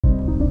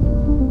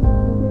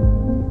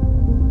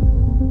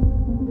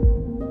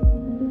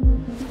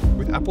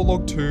Apple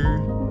Log 2,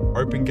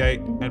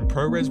 OpenGate, and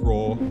ProRes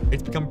RAW,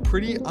 it's become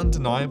pretty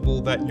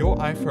undeniable that your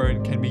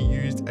iPhone can be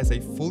used as a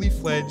fully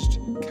fledged,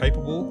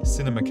 capable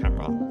cinema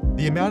camera.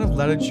 The amount of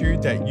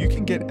latitude that you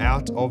can get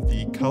out of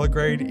the color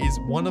grade is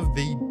one of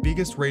the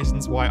biggest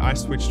reasons why I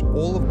switched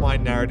all of my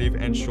narrative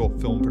and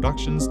short film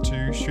productions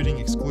to shooting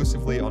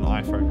exclusively on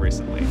iPhone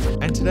recently.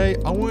 And today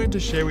I wanted to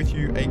share with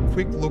you a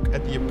quick look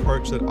at the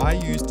approach that I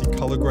use to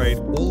color grade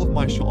all of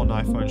my shot on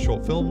iPhone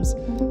short films.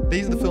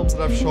 These are the films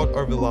that I've shot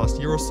over the last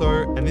year or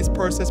so, and this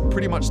process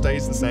pretty much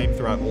stays the same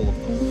throughout all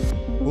of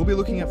them. We'll be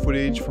looking at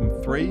footage from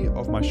 3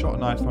 of my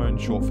shot on iPhone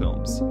short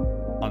films: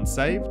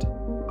 Unsaved,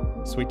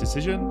 Sweet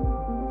Decision,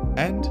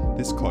 and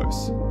This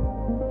Close.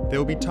 There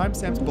will be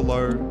timestamps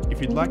below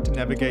if you'd like to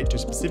navigate to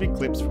specific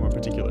clips from a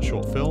particular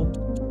short film.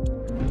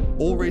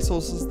 All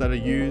resources that are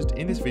used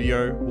in this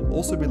video will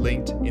also be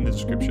linked in the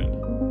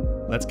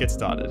description. Let's get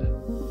started.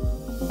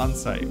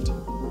 Unsaved.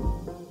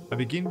 I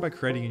begin by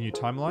creating a new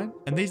timeline,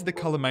 and these are the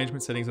color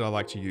management settings that I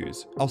like to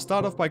use. I'll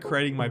start off by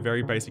creating my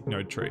very basic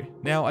node tree.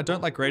 Now, I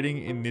don't like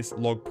grading in this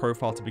log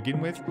profile to begin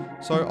with,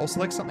 so I'll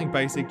select something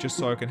basic just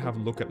so I can have a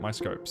look at my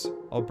scopes.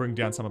 I'll bring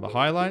down some of the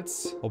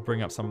highlights, I'll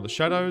bring up some of the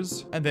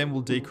shadows, and then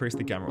we'll decrease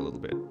the gamma a little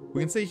bit.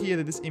 We can see here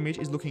that this image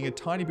is looking a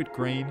tiny bit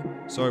green,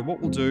 so what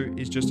we'll do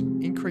is just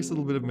increase a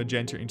little bit of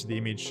magenta into the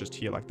image just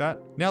here like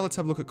that. Now let's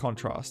have a look at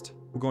contrast.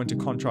 We'll go into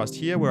contrast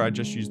here where I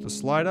just used the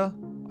slider.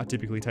 I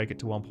typically take it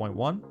to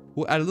 1.1.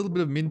 We'll add a little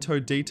bit of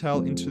Minto detail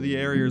into the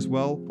area as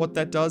well. What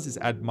that does is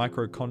add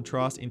micro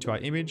contrast into our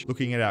image.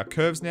 Looking at our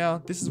curves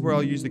now, this is where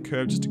I'll use the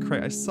curve just to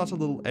create a subtle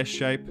little S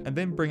shape and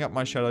then bring up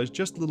my shadows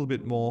just a little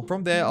bit more.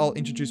 From there, I'll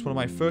introduce one of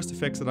my first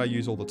effects that I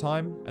use all the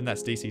time, and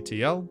that's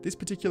DCTL. This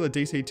particular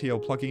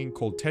DCTL plugin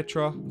called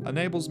Tetra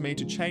enables me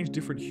to change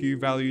different hue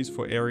values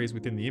for areas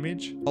within the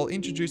image. I'll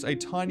introduce a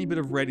tiny bit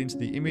of red into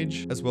the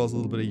image, as well as a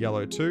little bit of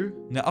yellow too.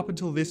 Now up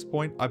until this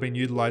point, I've been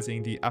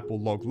utilizing the Apple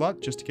Log LUT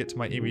just to get to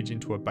my image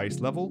into a base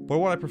level. But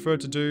what I prefer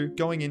to do,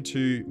 going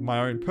into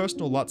my own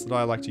personal LUTs that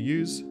I like to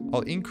use,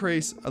 I'll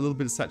increase a little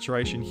bit of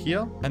saturation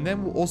here, and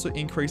then we'll also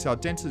increase our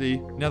density.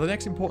 Now the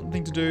next important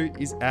thing to do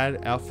is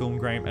add our film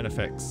grain and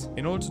effects.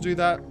 In order to do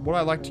that, what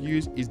I like to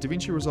use is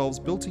Davinci Resolve's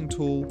built-in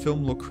tool,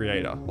 Film Look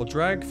Creator. I'll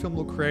drag Film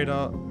Look Creator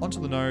onto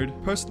the node.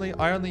 Personally,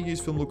 I only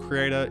use Film Look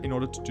Creator in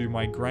order to do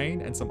my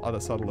grain and some other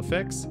subtle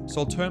effects.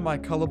 So I'll turn my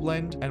color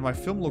blend and my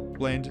film look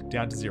blend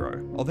down to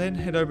 0. I'll then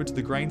head over to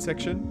the grain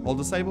section. I'll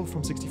disable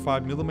from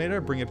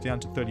 65mm, bring it down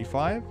to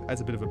 35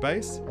 as a bit of a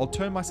base. I'll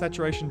turn my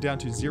saturation down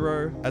to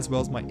 0, as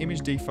well as my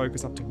image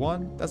defocus up to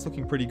 1. That's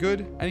looking pretty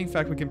good. And in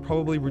fact, we can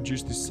probably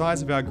reduce the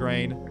size of our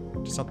grain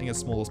to something as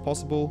small as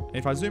possible. And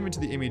if I zoom into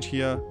the image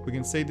here, we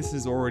can see this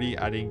is already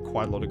adding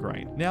quite a lot of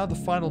grain. Now the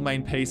final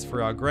main piece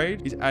for our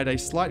grade is add a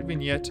slight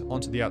vignette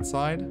onto the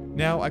outside.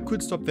 Now I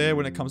could stop there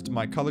when it comes to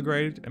my color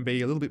grade and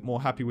be a little bit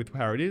more happy with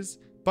how it is,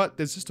 but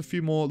there's just a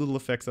few more little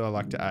effects that I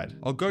like to add.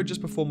 I'll go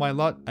just before my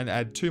LUT and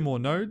add 2 more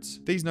nodes.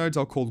 These nodes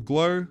I'll call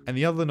Glow, and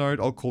the other node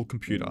I'll call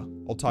Computer.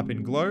 I'll type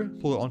in Glow,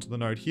 pull it onto the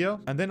node here,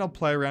 and then I'll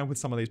play around with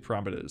some of these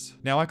parameters.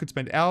 Now I could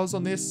spend hours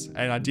on this,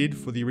 and I did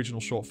for the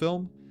original short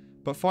film,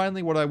 but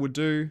finally what I would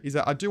do is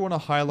that I do want to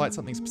highlight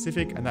something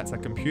specific, and that's a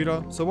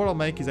computer. So what I'll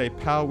make is a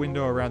power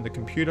window around the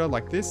computer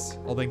like this.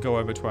 I'll then go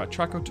over to our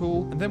tracker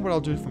tool, and then what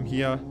I'll do from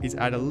here is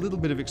add a little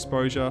bit of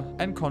exposure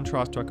and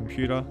contrast to our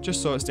computer,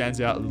 just so it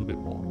stands out a little bit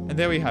more. And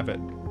there we have it.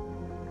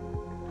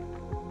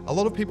 A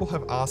lot of people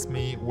have asked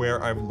me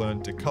where I've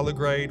learned to color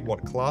grade,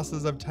 what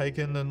classes I've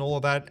taken and all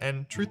of that,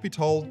 and truth be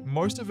told,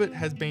 most of it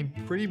has been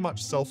pretty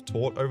much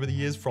self-taught over the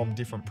years from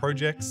different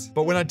projects.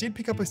 But when I did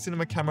pick up a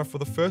cinema camera for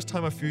the first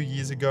time a few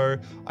years ago,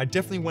 I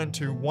definitely went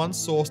to one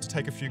source to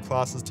take a few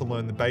classes to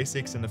learn the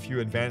basics and a few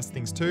advanced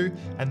things too,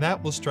 and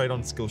that was straight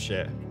on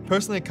Skillshare.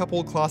 Personally, a couple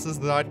of classes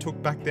that I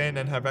took back then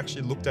and have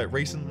actually looked at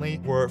recently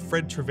were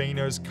Fred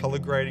Trevino's color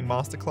grading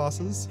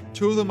masterclasses.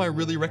 2 of them I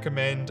really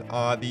recommend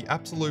are the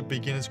Absolute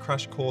Beginner's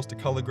Crash Course to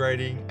color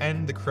grading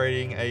and the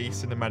Creating a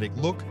Cinematic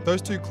Look.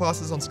 Those 2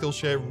 classes on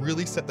Skillshare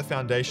really set the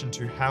foundation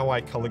to how I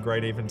color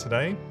grade even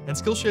today. And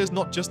Skillshare is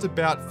not just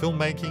about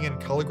filmmaking and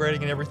color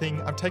grading and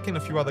everything. I've taken a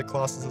few other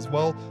classes as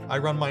well. I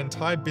run my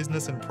entire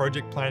business and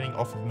project planning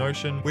off of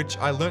Notion, which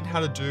I learned how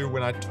to do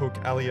when I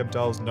took Ali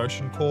Abdal's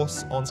Notion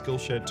course on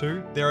Skillshare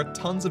too. There are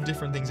tons of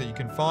different things that you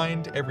can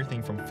find,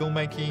 everything from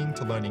filmmaking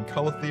to learning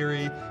color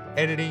theory,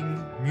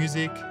 editing,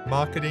 music,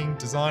 marketing,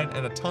 design,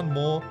 and a ton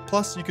more.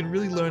 Plus, you can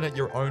really learn at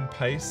your own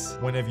pace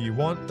whenever you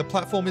want. The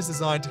platform is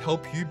designed to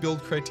help you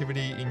build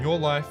creativity in your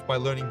life by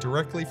learning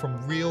directly from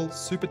real,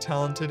 super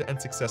talented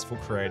and successful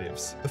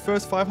creatives. The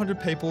first 500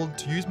 people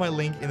to use my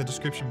link in the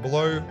description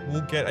below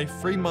will get a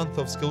free month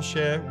of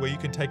Skillshare where you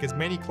can take as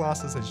many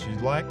classes as you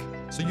like.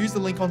 So use the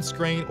link on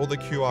screen or the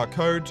QR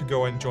code to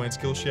go and join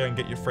Skillshare and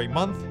get your free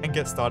month and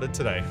get started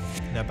today.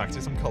 Now back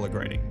to some color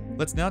grading.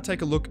 Let's now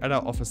take a look at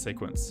our offer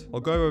sequence. I'll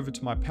go over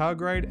to my power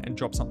grade and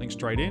drop something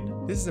straight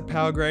in. This is a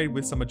power grade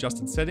with some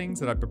adjusted settings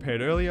that I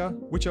prepared earlier,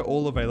 which are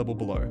all available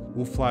below.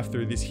 We'll fly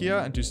through this here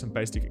and do some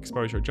basic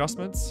exposure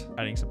adjustments,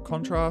 adding some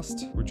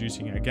contrast,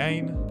 reducing our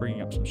gain,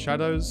 bringing up some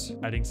shadows,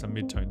 adding some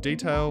mid-tone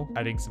detail,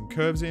 adding some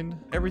curves in.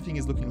 Everything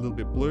is looking a little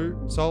bit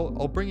blue, so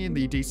I'll bring in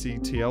the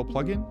DCTL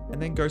plugin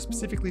and then go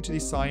specifically to the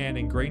cyan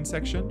and green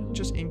section,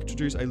 just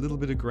introduce a little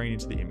bit of green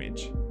into the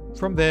image.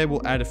 From there,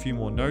 we'll add a few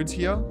more nodes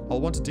here. I'll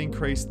want to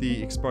decrease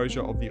the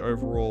exposure of the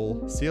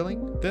overall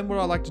ceiling. Then what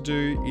I like to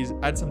do is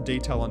add some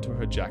detail onto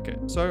her jacket.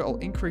 So I'll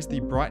increase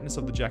the brightness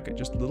of the jacket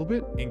just a little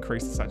bit,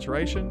 increase the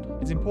saturation.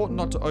 It's important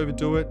not to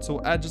overdo it, so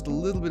we'll add just a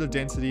little bit of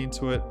density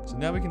into it. So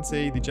now we can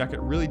see the jacket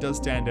really does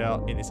stand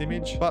out in this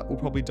image, but we'll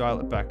probably dial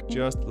it back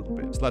just a little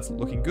bit. So that's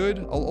looking good.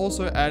 I'll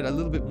also add a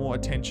little bit more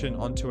attention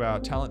onto our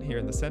talent here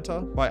in the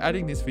center by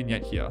adding this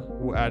vignette here.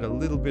 We'll add a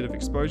little bit of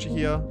exposure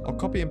here. I'll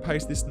copy and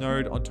paste this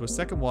node onto a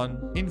second one,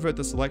 invert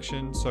the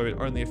selection so it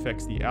only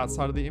affects the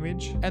outside of the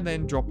image, and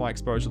then drop my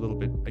exposure a little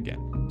bit again.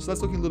 So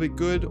that's looking a little bit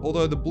good,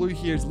 although the blue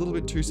here is a little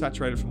bit too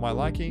saturated for my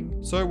liking.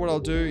 So what I'll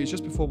do is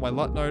just before my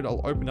LUT node,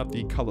 I'll open up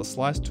the color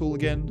slice tool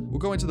again. We'll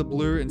go into the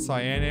blue and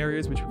cyan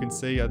areas, which we can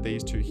see are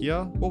these two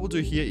here. What we'll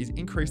do here is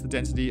increase the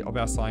density of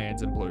our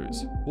cyans and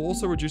blues. We'll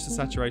also reduce the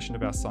saturation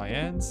of our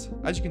cyans.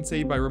 As you can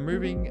see, by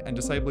removing and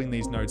disabling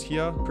these nodes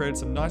here, created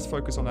some nice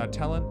focus on our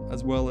talent,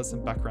 as well as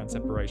some background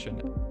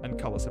separation and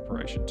color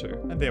separation too.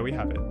 And there we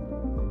have it.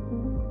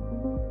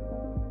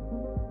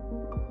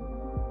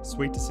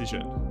 Sweet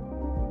decision.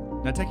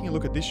 Now taking a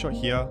look at this shot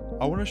here,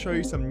 I want to show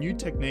you some new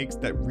techniques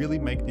that really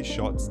make this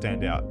shot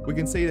stand out. We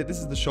can see that this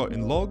is the shot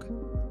in log,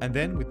 and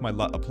then with my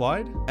LUT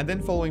applied, and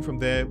then following from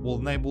there, we'll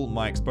enable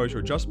my exposure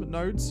adjustment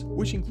nodes,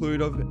 which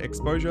include of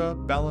exposure,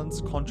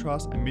 balance,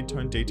 contrast, and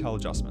mid-tone detail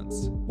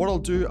adjustments. What I'll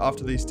do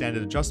after these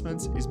standard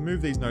adjustments is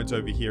move these nodes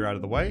over here out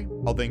of the way.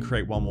 I'll then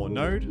create one more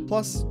node,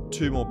 plus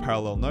two more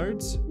parallel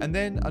nodes, and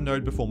then a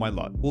node before my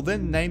LUT. We'll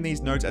then name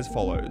these nodes as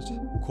follows.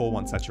 We'll call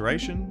one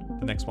saturation,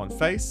 the next one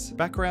face,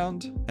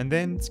 background, and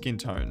then skin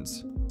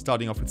tones.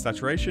 Starting off with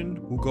saturation,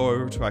 we'll go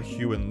over to our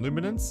hue and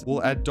luminance.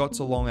 We'll add dots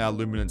along our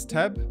luminance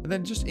tab, and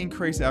then just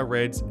increase our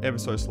reds ever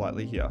so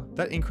slightly here.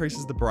 That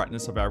increases the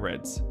brightness of our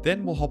reds.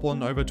 Then we'll hop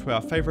on over to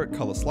our favorite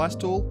color slice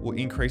tool. We'll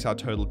increase our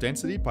total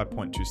density by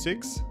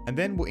 0.26, and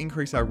then we'll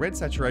increase our red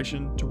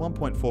saturation to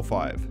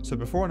 1.45. So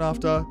before and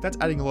after, that's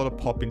adding a lot of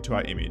pop into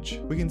our image.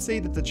 We can see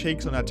that the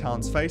cheeks on our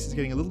talent's face is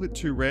getting a little bit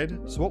too red.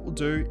 So what we'll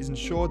do is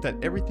ensure that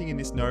everything in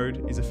this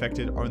node is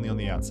affected only on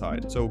the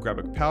outside. So we'll grab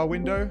a power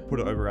window,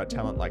 put it over our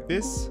talent like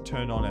this,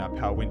 turn on our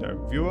power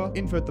window viewer,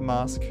 invert the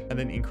mask, and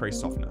then increase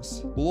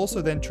softness. We'll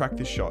also then track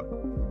this shot.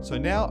 So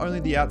now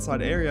only the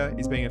outside area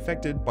is being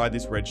affected by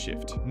this red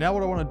shift. Now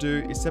what I want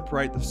to do is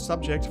separate the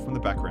subject from the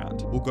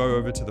background. We'll go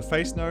over to the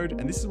face node,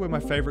 and this is where my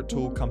favorite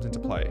tool comes into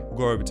play. We'll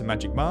go over to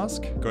Magic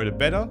Mask, go to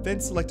Better, then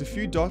select a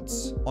few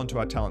dots onto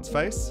our talent's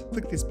face.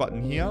 Click this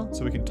button here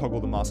so we can toggle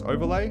the mask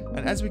overlay, and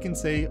as we can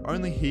see,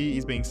 only he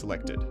is being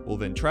selected. We'll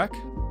then track.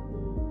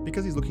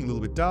 Because he's looking a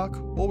little bit dark,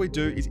 all we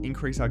do is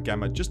increase our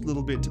gamma just a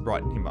little bit to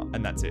brighten him up,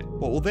 and that's it.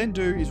 What we'll then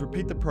do is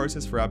repeat the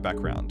process for our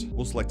background.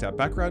 We'll select our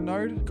background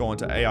node, go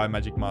onto AI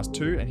Magic Mask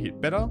 2 and hit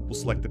Better. We'll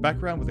select the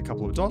background with a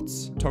couple of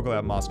dots, toggle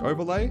our mask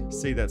overlay,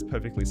 see that's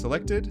perfectly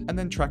selected, and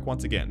then track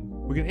once again.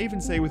 We can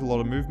even see with a lot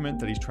of movement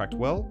that he's tracked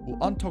well. We'll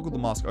untoggle the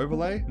mask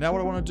overlay. Now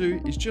what I want to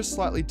do is just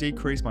slightly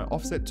decrease my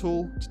offset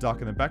tool to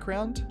darken the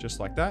background, just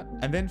like that.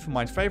 And then for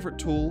my favorite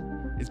tool,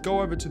 is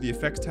go over to the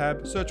effects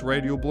tab, search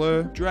radial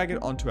blur, drag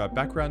it onto our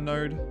background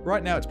node.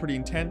 Right now it's pretty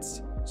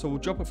intense, so we'll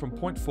drop it from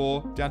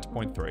 0.4 down to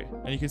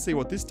 0.3. And you can see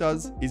what this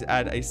does is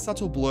add a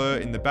subtle blur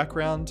in the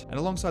background, and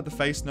alongside the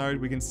face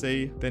node we can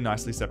see they're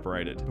nicely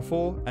separated,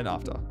 before and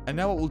after. And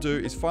now what we'll do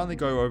is finally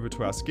go over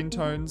to our skin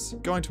tones,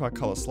 go into our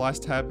color slice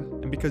tab,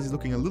 and because he's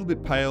looking a little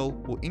bit pale,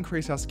 we'll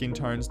increase our skin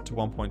tones to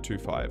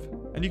 1.25.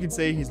 And you can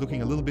see he's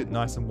looking a little bit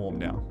nice and warm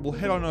now. We'll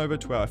head on over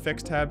to our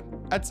effects tab,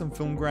 add some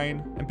film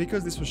grain, and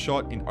because this was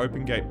shot in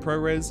OpenGate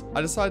ProRes,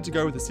 I decided to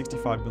go with a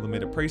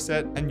 65mm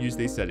preset and use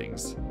these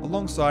settings,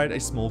 alongside a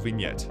small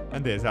vignette.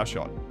 And there's our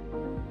shot.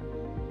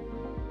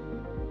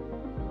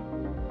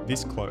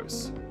 This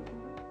close.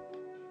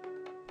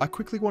 I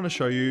quickly want to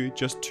show you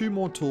just two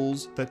more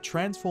tools that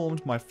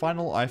transformed my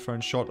final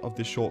iPhone shot of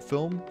this short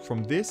film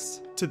from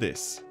this to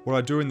this. What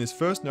I do in this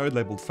first node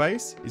labeled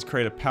face is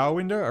create a power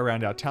window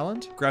around our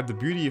talent, grab the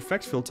beauty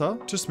effect filter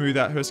to smooth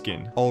out her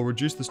skin. I'll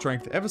reduce the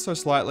strength ever so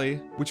slightly,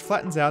 which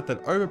flattens out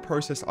that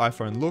over-processed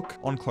iPhone look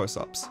on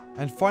close-ups.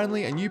 And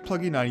finally, a new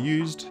plugin I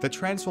used that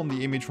transformed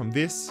the image from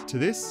this to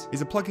this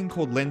is a plugin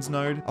called Lens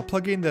Node, a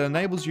plugin that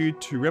enables you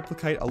to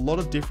replicate a lot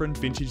of different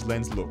vintage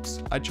lens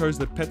looks. I chose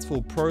the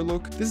Petsful Pro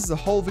look. This is a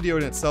whole whole video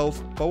in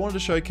itself, but I wanted to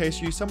showcase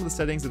you some of the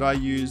settings that I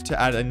use to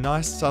add a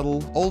nice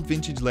subtle old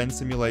vintage lens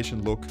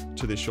simulation look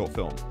to this short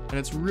film. And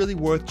it's really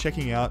worth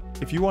checking out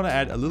if you want to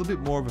add a little bit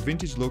more of a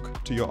vintage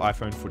look to your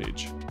iPhone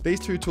footage.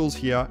 These two tools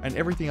here and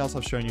everything else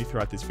I've shown you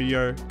throughout this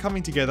video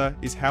coming together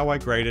is how I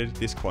graded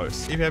this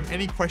close. If you have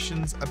any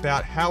questions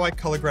about how I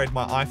color grade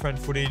my iPhone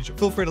footage,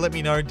 feel free to let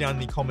me know down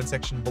in the comment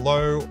section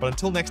below. But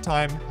until next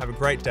time, have a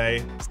great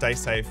day, stay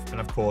safe, and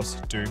of course,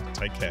 do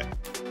take care.